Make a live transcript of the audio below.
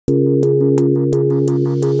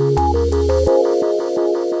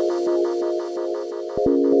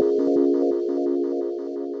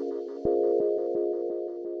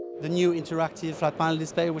interactive flat panel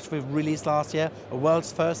display, which we've released last year, a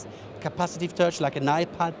world's first. Capacitive touch, like an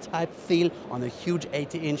iPad type feel on a huge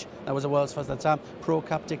 80-inch. That was the world's first at the time.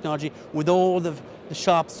 ProCap technology with all the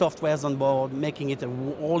sharp softwares on board, making it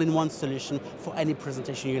an all-in-one solution for any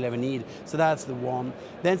presentation you'll ever need. So that's the one.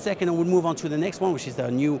 Then second, we'll move on to the next one, which is the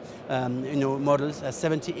new models, a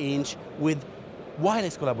 70-inch with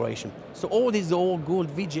wireless collaboration. So all these old gold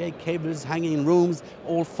VGA cables hanging in rooms,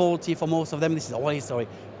 all faulty for most of them. This is all history.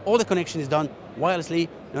 All the connection is done wirelessly,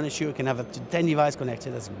 not an issue. You can have up to 10 devices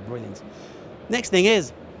connected. That's brilliant. Next thing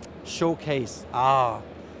is showcase.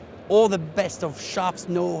 All the best of Sharp's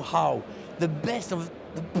know-how, the best of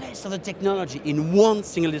the technology in one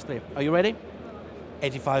single display. Are you ready?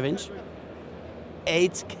 85-inch,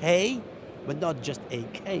 8K, but not just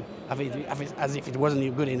 8K, as if it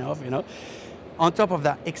wasn't good enough, you know. On top of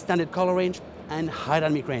that, extended color range and high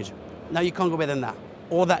dynamic range. Now you can't go better than that.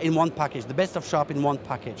 All that in one package, the best of Sharp in one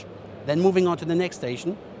package. Then moving on to the next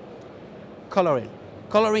station, coloring.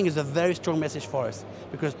 Coloring is a very strong message for us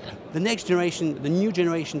because the next generation, the new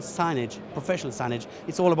generation signage, professional signage,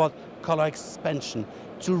 it's all about color expansion,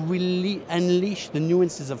 to really unleash the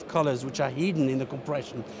nuances of colors which are hidden in the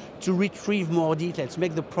compression, to retrieve more detail, to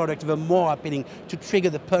make the product even more appealing, to trigger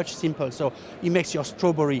the purchase impulse. So it makes your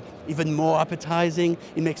strawberry even more appetizing,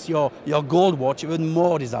 it makes your gold watch even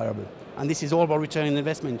more desirable. And this is all about return on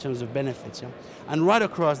investment in terms of benefits. Yeah? And right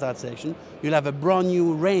across that section, you'll have a brand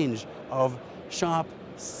new range of Sharp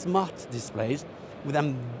smart displays with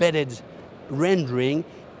embedded rendering,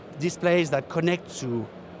 displays that connect to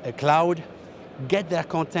a cloud, get their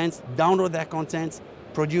contents, download their contents,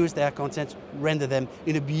 produce their contents, render them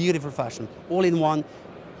in a beautiful fashion. All in one,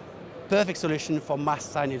 perfect solution for mass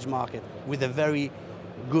signage market with a very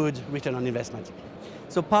good return on investment.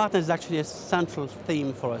 So partner is actually a central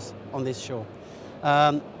theme for us on this show.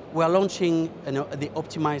 We're launching the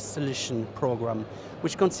Optimized Solution program,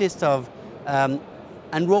 which consists of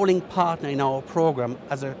enrolling partner in our program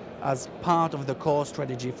as part of the core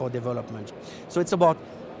strategy for development. So it's about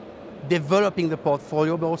developing the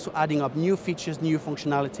portfolio, but also adding up new features, new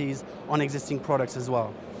functionalities on existing products as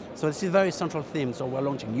well. So this is a very central theme. So we're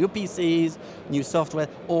launching new PCs, new software,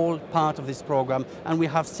 all part of this program. And we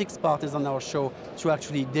have 6 partners on our show to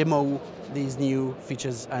actually demo these new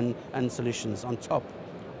features and solutions on top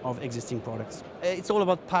of existing products. It's all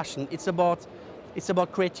about passion. It's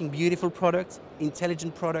about creating beautiful products,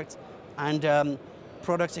 intelligent products, and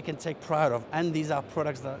products you can take pride of. And these are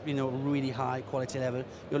products that are, really high quality level.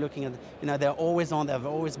 You're looking at, they're always on, they're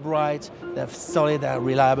always bright, they're solid, they're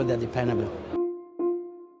reliable, they're dependable.